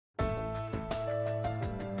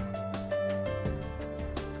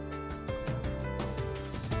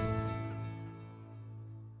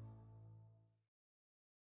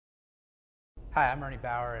Hi, I'm Ernie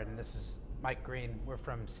Bauer, and this is Mike Green. We're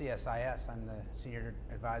from CSIS. I'm the Senior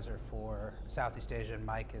Advisor for Southeast Asia, and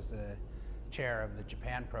Mike is the Chair of the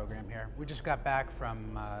Japan program here. We just got back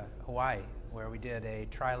from Hawaii, where we did a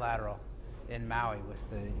trilateral in Maui with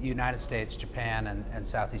the United States, Japan, and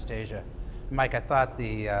Southeast Asia. Mike, I thought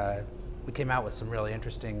we came out with some really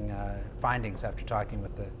interesting findings after talking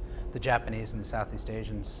with the Japanese and the Southeast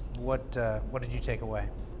Asians. What did you take away?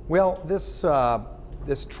 Well,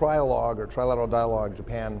 this trilogue or trilateral dialogue,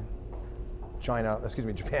 Japan,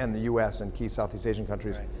 the U.S. and key Southeast Asian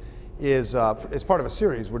countries, right, is part of a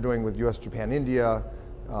series we're doing with U.S., Japan, India.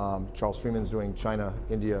 Charles Freeman's doing China,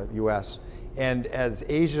 India, U.S. And as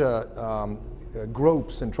Asia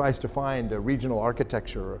gropes and tries to find a regional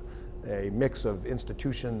architecture, a mix of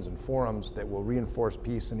institutions and forums that will reinforce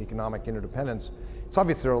peace and economic interdependence, it's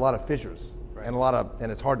obvious there are a lot of fissures, right,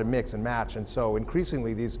 and it's hard to mix and match. And so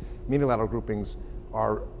increasingly these unilateral groupings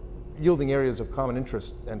are yielding areas of common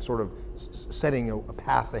interest and sort of setting a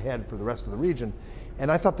path ahead for the rest of the region. And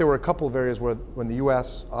I thought there were a couple of areas where when the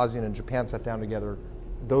US, ASEAN, and Japan sat down together,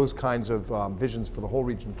 those kinds of visions for the whole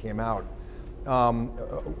region came out.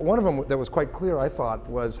 One of them that was quite clear, I thought,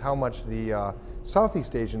 was how much the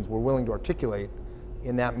Southeast Asians were willing to articulate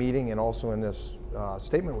in that meeting and also in this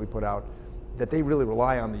statement we put out, that they really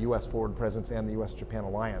rely on the US forward presence and the US-Japan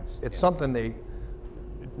alliance. It's something they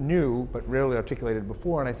knew but rarely articulated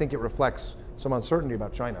before, and I think it reflects some uncertainty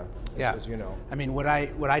about China, as you know. I mean, what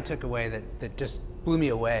I took away that just blew me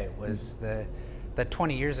away was that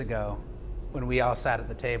 20 years ago, when we all sat at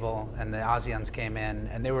the table and the ASEANs came in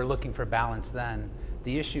and they were looking for balance then,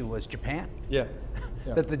 the issue was Japan. Yeah.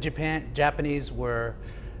 That the Japanese were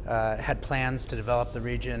had plans to develop the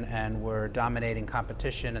region and were dominating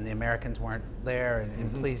competition, and the Americans weren't there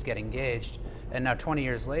and please get engaged. And now 20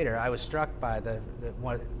 years later, I was struck by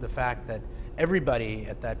the fact that everybody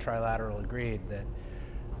at that trilateral agreed that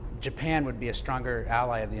Japan would be a stronger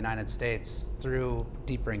ally of the United States through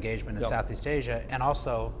deeper engagement in Southeast Asia, and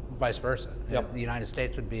also vice versa. The United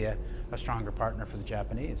States would be a stronger partner for the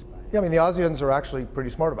Japanese. Yeah, I mean, the ASEANs are actually pretty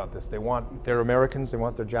smart about this. They're Americans, they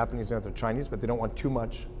want their Japanese, they want their Chinese, but they don't want too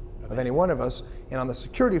much of any one of us. And on the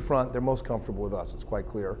security front, they're most comfortable with us, it's quite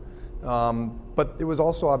clear. But it was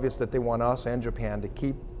also obvious that they want us and Japan to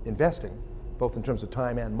keep investing, both in terms of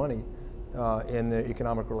time and money, in the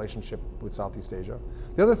economic relationship with Southeast Asia.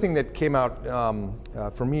 The other thing that came out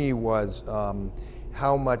for me was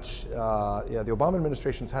how much the Obama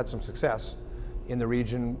administration's had some success in the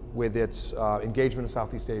region with its engagement in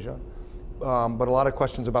Southeast Asia, but a lot of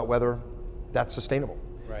questions about whether that's sustainable.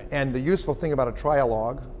 Right. And the useful thing about a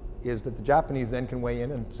trialogue is that the Japanese then can weigh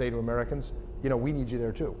in and say to Americans, you know, we need you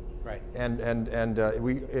there too. Right. And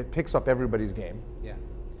it picks up everybody's game. Yeah.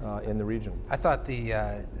 In the region. I thought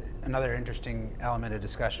another interesting element of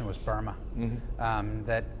discussion was Burma.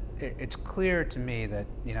 That it's clear to me that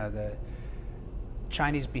the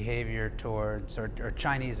Chinese behavior towards or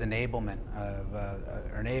Chinese enablement of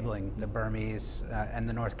or enabling the Burmese and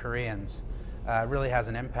the North Koreans really has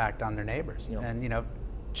an impact on their neighbors. And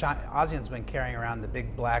ASEAN's been carrying around the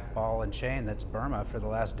big black ball and chain that's Burma for the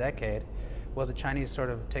last decade. Well, the Chinese sort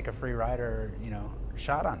of take a free rider,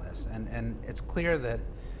 shot on this, and it's clear that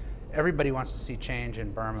everybody wants to see change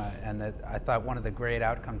in Burma, and that I thought one of the great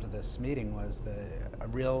outcomes of this meeting was a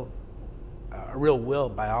real will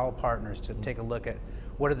by all partners to take a look at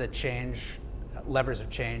what are the levers of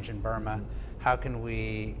change in Burma. How can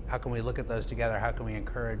we look at those together? How can we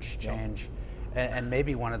encourage change? And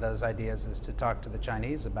maybe one of those ideas is to talk to the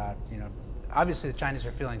Chinese about, obviously the Chinese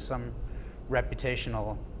are feeling some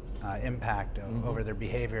reputational impact over their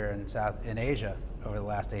behavior in Asia over the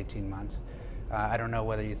last 18 months. I don't know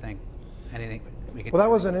whether you think anything we could. Well, that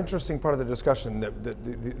was an interesting part of the discussion,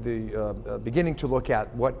 the beginning to look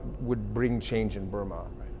at what would bring change in Burma.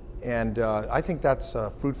 Right. And I think that's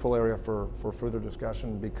a fruitful area for further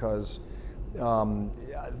discussion, because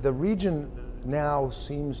the region now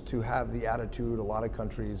seems to have the attitude, a lot of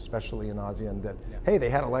countries, especially in ASEAN, that, hey,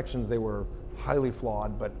 they had elections, they were highly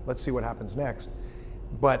flawed, but let's see what happens next.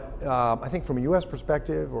 But I think from a U.S.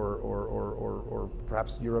 perspective, or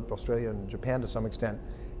perhaps Europe, Australia, and Japan to some extent,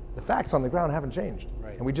 the facts on the ground haven't changed.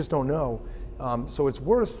 Right. And we just don't know. So it's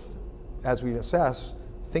worth, as we assess,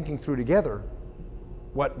 thinking through together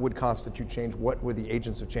what would constitute change, what would the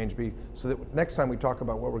agents of change be, so that next time we talk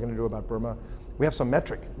about what we're going to do about Burma, we have some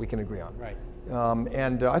metric we can agree on. Right.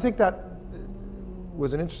 And I think that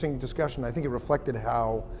was an interesting discussion. I think it reflected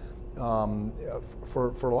how,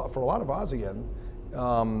 for a lot of ASEAN,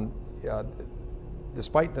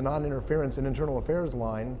 despite the non-interference in internal affairs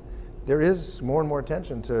line, there is more and more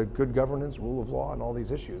attention to good governance, rule of law, and all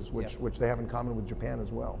these issues, which they have in common with Japan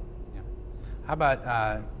as well. Yeah. How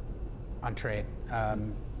about on trade?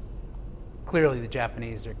 Clearly the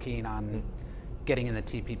Japanese are keen on getting in the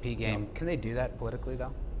TPP game. Can they do that politically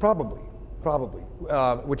though? Probably,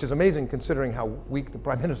 which is amazing considering how weak the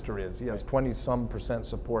Prime Minister is. He has 20-some%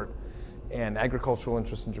 support, and agricultural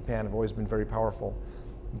interests in Japan have always been very powerful.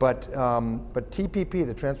 But TPP,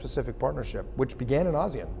 the Trans-Pacific Partnership, which began in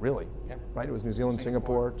ASEAN, really, right? It was New Zealand,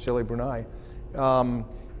 Singapore, Chile, Brunei,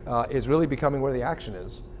 is really becoming where the action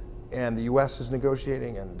is. And the U.S. is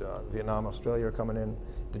negotiating, and Vietnam, Australia are coming in.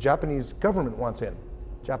 The Japanese government wants in.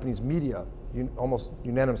 Japanese media almost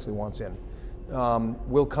unanimously wants in.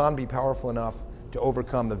 Will Khan be powerful enough to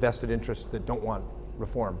overcome the vested interests that don't want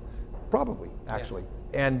reform? Probably, actually.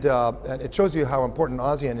 And it shows you how important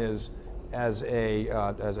ASEAN is as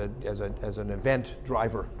an event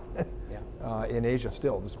driver in Asia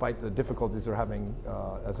still, despite the difficulties they're having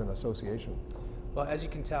as an association. Well, as you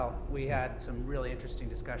can tell, we had some really interesting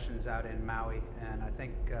discussions out in Maui, and I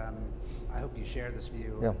think I hope you share this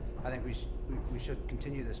view. Yeah. I think we should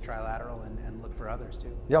continue this trilateral and look for others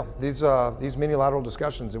too. Yeah, these mini-lateral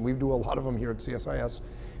discussions, and we do a lot of them here at CSIS,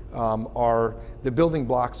 are the building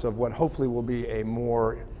blocks of what hopefully will be a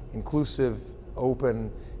more inclusive,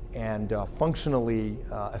 open, and functionally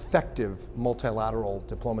effective multilateral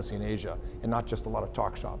diplomacy in Asia, and not just a lot of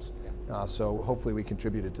talk shops. So hopefully we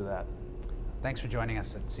contributed to that. Thanks for joining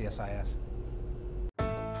us at CSIS.